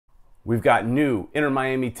We've got new Inter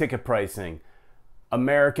Miami ticket pricing,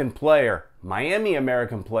 American player, Miami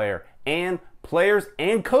American player, and players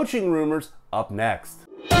and coaching rumors up next.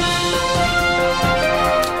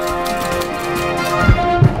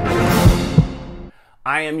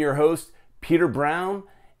 I am your host, Peter Brown,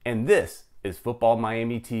 and this is Futbol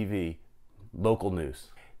Miami TV, local news.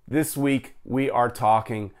 This week we are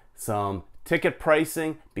talking some ticket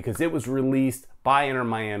pricing because it was released by Inter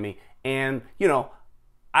Miami, and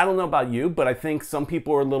I don't know about you, but I think some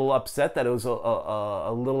people are a little upset that it was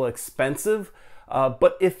a little expensive.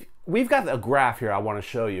 But if we've got a graph here I want to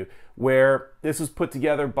show you where this was put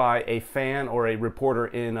together by a fan or a reporter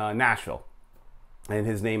in Nashville, and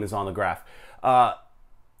his name is on the graph.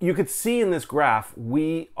 You could see in this graph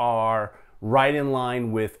we are right in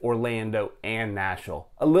line with Orlando and Nashville.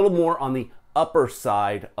 A little more on the upper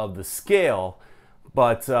side of the scale,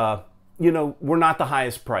 but we're not the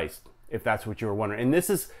highest priced, if that's what you were wondering. And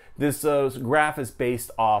this graph is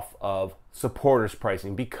based off of supporters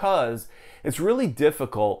pricing because it's really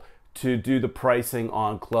difficult to do the pricing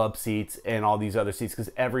on club seats and all these other seats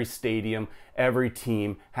because every stadium, every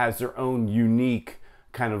team has their own unique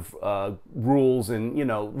kind of rules and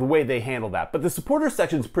the way they handle that. But the supporter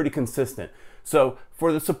section is pretty consistent. So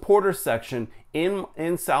for the supporter section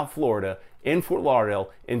in South Florida, in Fort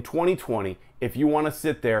Lauderdale, in 2020, if you want to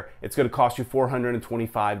sit there, it's going to cost you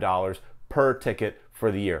 $425 per ticket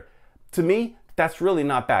for the year. To me, that's really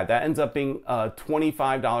not bad. That ends up being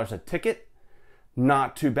 $25 a ticket.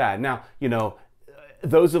 Not too bad. Now,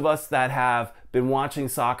 those of us that have been watching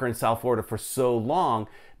soccer in South Florida for so long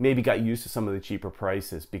maybe got used to some of the cheaper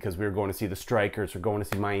prices because we were going to see the Strikers, we're going to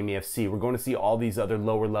see Miami FC, we're going to see all these other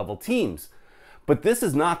lower level teams. But this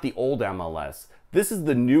is not the old MLS. This is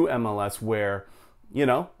the new MLS where,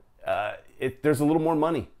 there's a little more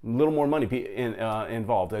money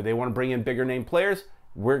involved. They want to bring in bigger name players.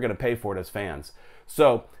 We're going to pay for it as fans.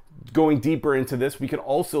 So going deeper into this, we can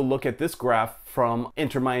also look at this graph from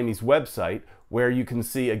Inter Miami's website where you can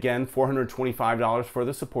see, again, $425 for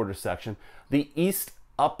the supporter section. The east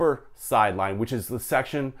upper sideline, which is the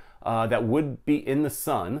section that would be in the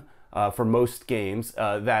sun for most games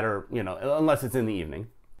that are, unless it's in the evening.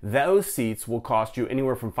 Those seats will cost you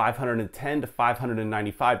anywhere from $510 to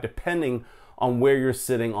 $595, depending on where you're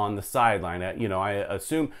sitting on the sideline. I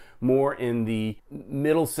assume more in the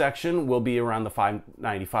middle section will be around the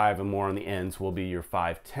 $595, and more on the ends will be your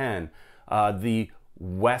 $510. The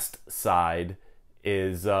west side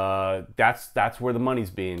is that's where the money's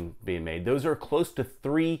being made. Those are close to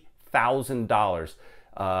 $3,000.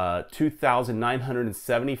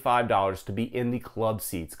 $2,975 to be in the club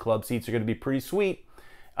seats. Club seats are going to be pretty sweet,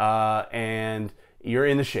 and you're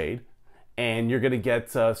in the shade, and you're going to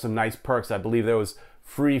get some nice perks. I believe there was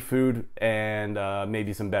free food and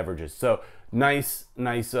maybe some beverages. So nice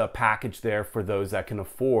package there for those that can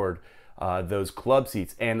afford those club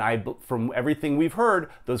seats. And from everything we've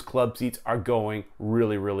heard, those club seats are going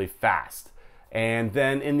really, really fast. And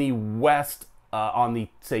then in the west, on the,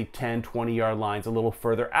 say, 10, 20-yard lines, a little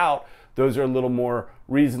further out, those are a little more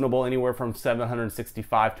reasonable, anywhere from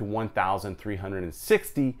 $765 to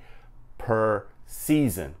 $1,360 per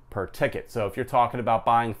season, per ticket. So if you're talking about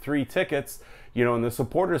buying 3 tickets, in the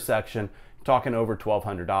supporter section, talking over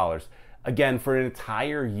 $1,200. Again, for an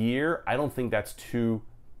entire year, I don't think that's too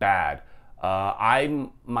bad. I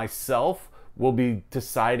myself will be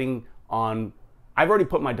deciding on, I've already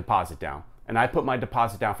put my deposit down. And I put my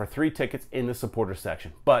deposit down for 3 tickets in the supporter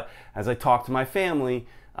section. But as I talk to my family,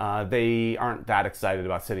 they aren't that excited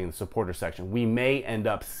about sitting in the supporter section. We may end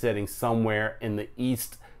up sitting somewhere in the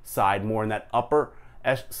east side, more in that upper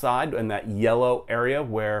side, in that yellow area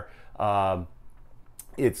where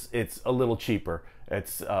it's a little cheaper.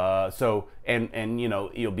 It's you'll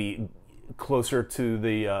be closer to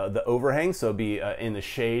the overhang, so it'll be in the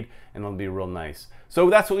shade, and it'll be real nice. So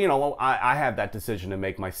that's what, I have that decision to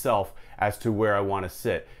make myself as to where I want to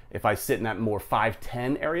sit. If I sit in that more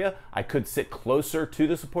 5'10" area, I could sit closer to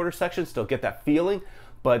the supporter section, still get that feeling,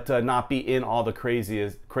 but not be in all the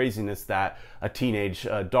craziness that a teenage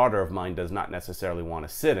daughter of mine does not necessarily want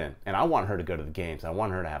to sit in. And I want her to go to the games. I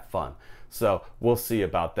want her to have fun. So we'll see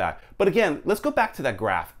about that. But again, let's go back to that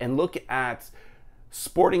graph and look at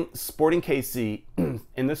Sporting KC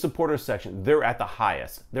in the supporter section. They're at the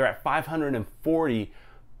highest. They're at $540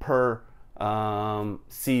 per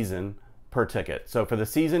season per ticket. So for the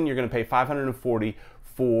season, you're going to pay $540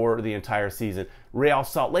 for the entire season. Real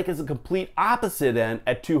Salt Lake is a complete opposite end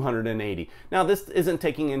at $280. Now, this isn't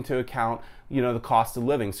taking into account, the cost of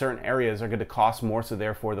living. Certain areas are going to cost more, so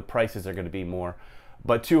therefore the prices are going to be more.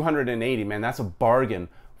 But $280, man, that's a bargain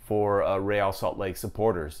for Real Salt Lake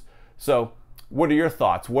supporters. So What are your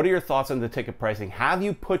thoughts? What are your thoughts on the ticket pricing? Have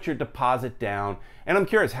you put your deposit down? And I'm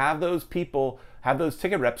curious, have those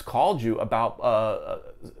ticket reps called you about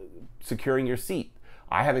securing your seat?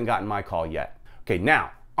 I haven't gotten my call yet. Okay,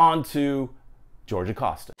 now on to George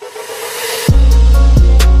Acosta.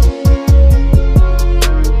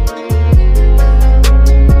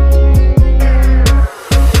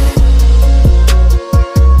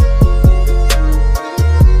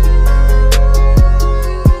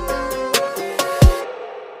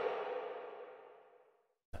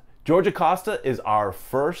 George Acosta is our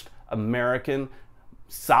first American,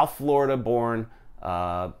 South Florida-born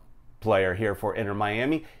player here for Inter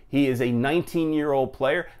Miami. He is a 19-year-old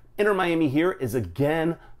player. Inter Miami here is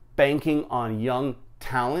again banking on young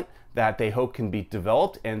talent that they hope can be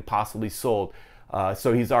developed and possibly sold.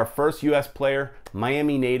 So he's our first U.S. player,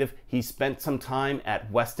 Miami native. He spent some time at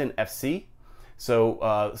Weston FC.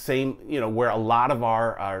 So same, where a lot of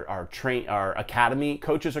our academy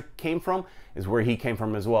coaches came from is where he came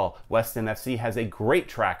from as well. Weston FC has a great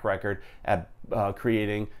track record at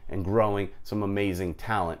creating and growing some amazing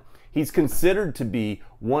talent. He's considered to be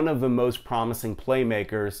one of the most promising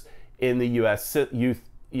playmakers in the U.S. youth,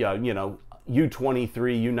 U23,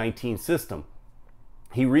 U19 system.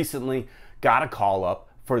 He recently got a call up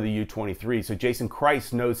for the U23, so Jason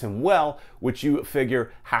Christ knows him well, which you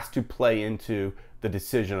figure has to play into the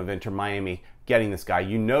decision of Inter Miami getting this guy.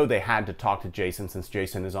 They had to talk to Jason since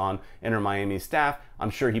Jason is on Inter Miami's staff.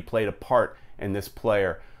 I'm sure he played a part in this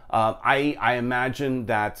player. I imagine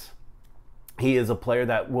that he is a player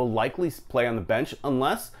that will likely play on the bench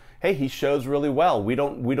unless, hey, he shows really well. We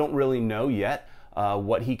don't really know yet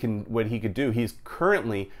what he could do. He's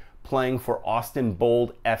currently playing for Austin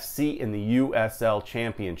Bold FC in the USL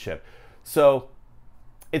Championship. So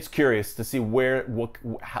it's curious to see what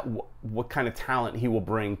kind of talent he will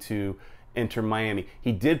bring to Inter Miami.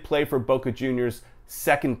 He did play for Boca Juniors'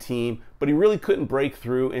 second team, but he really couldn't break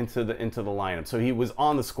through into the lineup. So he was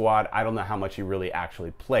on the squad. I don't know how much he really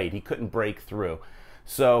actually played. He couldn't break through.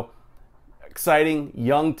 So exciting,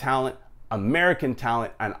 young talent, American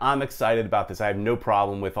talent, and I'm excited about this. I have no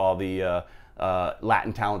problem with all the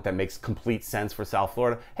Latin talent that makes complete sense for South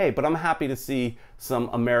Florida. Hey, but I'm happy to see some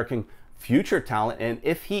American future talent, and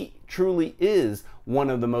if he truly is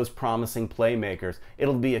one of the most promising playmakers,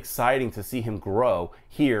 it'll be exciting to see him grow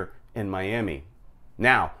here in Miami.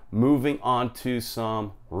 Now, moving on to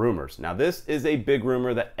some rumors. Now, this is a big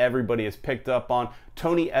rumor that everybody has picked up on.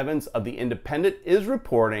 Tony Evans of The Independent is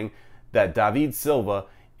reporting that David Silva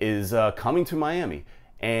is coming to Miami.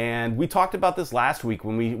 And we talked about this last week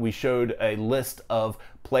when we showed a list of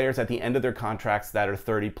players at the end of their contracts that are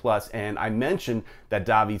 30 plus, and I mentioned that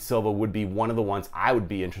David Silva would be one of the ones I would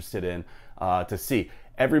be interested in to see.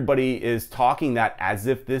 Everybody is talking that as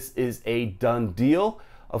if this is a done deal.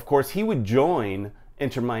 Of course, he would join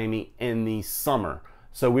Inter Miami in the summer,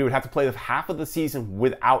 so we would have to play half of the season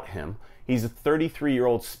without him. He's a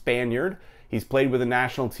 33-year-old Spaniard. He's played with the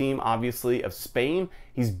national team, obviously, of Spain.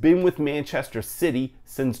 He's been with Manchester City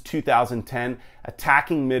since 2010,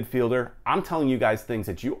 attacking midfielder. I'm telling you guys things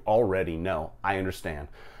that you already know. I understand.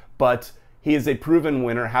 But he is a proven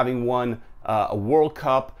winner, having won a World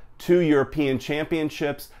Cup, 2 European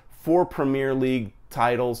Championships, 4 Premier League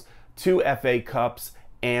titles, 2 FA Cups,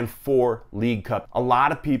 and 4 League Cups. A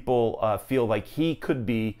lot of people feel like he could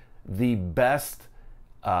be the best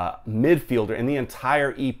midfielder in the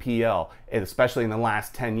entire EPL, especially in the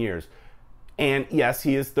last 10 years. And yes,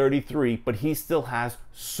 he is 33, but he still has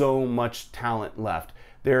so much talent left.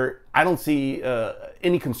 I don't see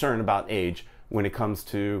any concern about age when it comes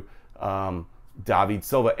to David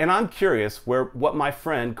Silva. And I'm curious what my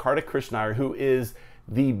friend Kartik Krishnaiyer, who is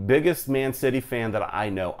the biggest Man City fan that I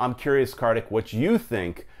know, I'm curious, Kartik, what you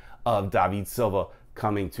think of David Silva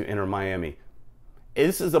coming to Inter Miami.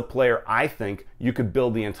 This is a player I think you could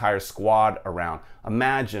build the entire squad around.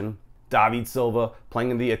 Imagine David Silva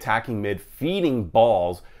playing in the attacking mid, feeding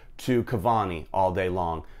balls to Cavani all day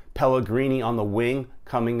long. Pellegrini on the wing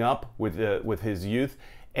coming up with his youth.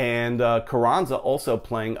 And Carranza also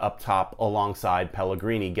playing up top alongside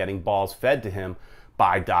Pellegrini, getting balls fed to him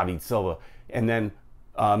by David Silva. And then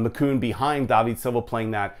Makoun behind David Silva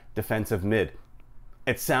playing that defensive mid.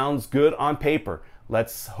 It sounds good on paper.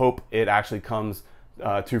 Let's hope it actually comes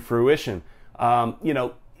to fruition.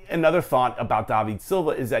 Another thought about David Silva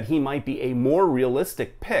is that he might be a more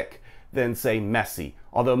realistic pick than, say, Messi.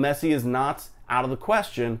 Although Messi is not out of the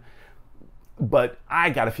question, but I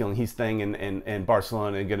got a feeling he's staying in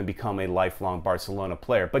Barcelona and going to become a lifelong Barcelona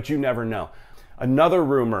player. But you never know. Another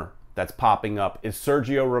rumor that's popping up is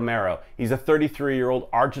Sergio Romero. He's a 33-year-old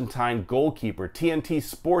Argentine goalkeeper. TNT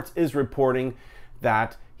Sports is reporting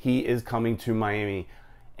that he is coming to Miami.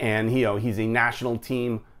 And he's a national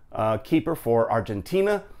team keeper for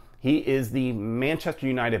Argentina. He is the Manchester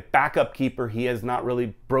United backup keeper. He has not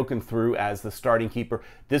really broken through as the starting keeper.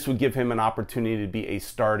 This would give him an opportunity to be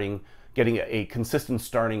getting a consistent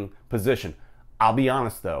starting position. I'll be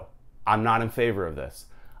honest though, I'm not in favor of this.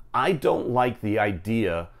 I don't like the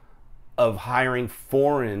idea of hiring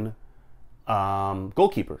foreign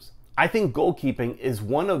goalkeepers. I think goalkeeping is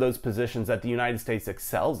one of those positions that the United States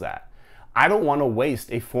excels at. I don't want to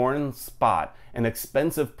waste a foreign spot, an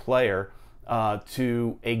expensive player,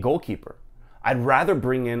 to a goalkeeper. I'd rather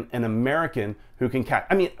bring in an American who can catch.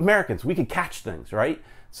 I mean, Americans, we can catch things, right?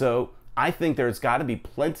 So I think there's got to be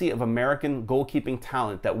plenty of American goalkeeping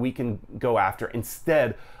talent that we can go after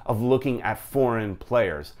instead of looking at foreign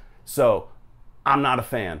players. So I'm not a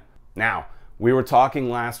fan. Now, we were talking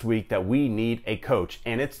last week that we need a coach,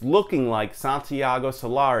 and it's looking like Santiago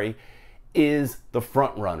Solari is the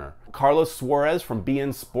front runner. Carlos Suarez from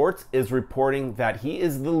BN Sports is reporting that he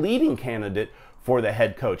is the leading candidate for the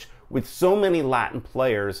head coach. With so many Latin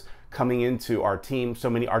players coming into our team, so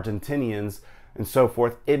many Argentinians and so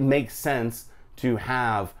forth, it makes sense to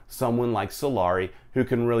have someone like Solari who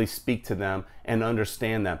can really speak to them and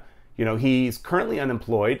understand them. He's currently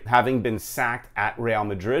unemployed, having been sacked at Real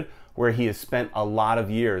Madrid, where he has spent a lot of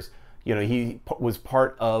years. He was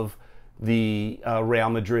part of the Real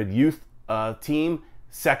Madrid youth team,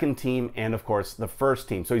 second team, and of course the first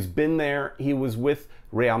team. So he's been there. He was with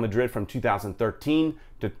Real Madrid from 2013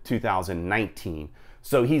 to 2019.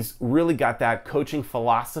 So he's really got that coaching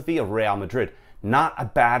philosophy of Real Madrid. Not a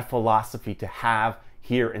bad philosophy to have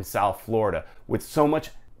here in South Florida with so much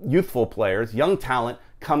youthful players, young talent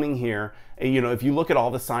coming here. And if you look at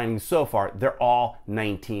all the signings so far, they're all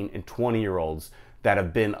 19 and 20-year-olds that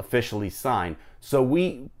have been officially signed. So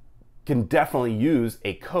we can definitely use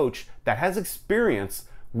a coach that has experience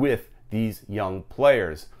with these young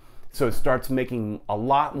players. So it starts making a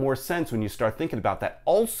lot more sense when you start thinking about that.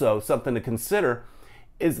 Also, something to consider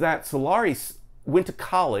is that Solari went to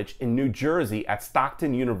college in New Jersey at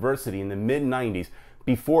Stockton University in the mid-90s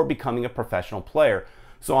before becoming a professional player.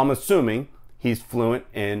 So I'm assuming he's fluent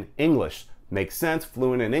in English. Makes sense,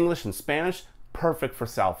 fluent in English and Spanish, perfect for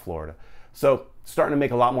South Florida. So starting to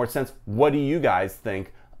make a lot more sense. What do you guys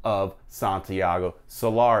think of Santiago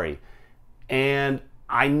Solari? And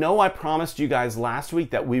I know I promised you guys last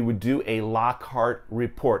week that we would do a Lockhart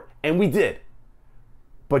report, and we did.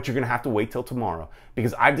 But you're going to have to wait till tomorrow,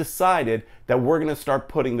 because I've decided that we're going to start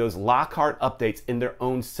putting those Lockhart updates in their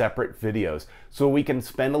own separate videos, so we can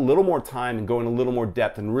spend a little more time and go in a little more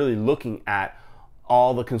depth and really looking at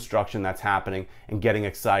all the construction that's happening and getting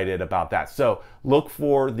excited about that. So look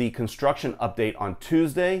for the construction update on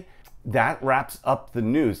Tuesday. That wraps up the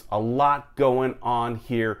news. A lot going on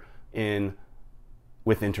here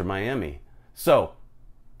with Inter Miami. So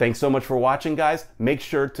thanks so much for watching, guys. Make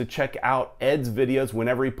sure to check out Ed's videos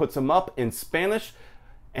whenever he puts them up in Spanish.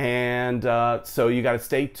 And so you got to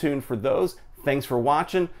stay tuned for those. Thanks for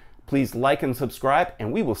watching. Please like and subscribe,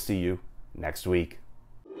 and we will see you next week.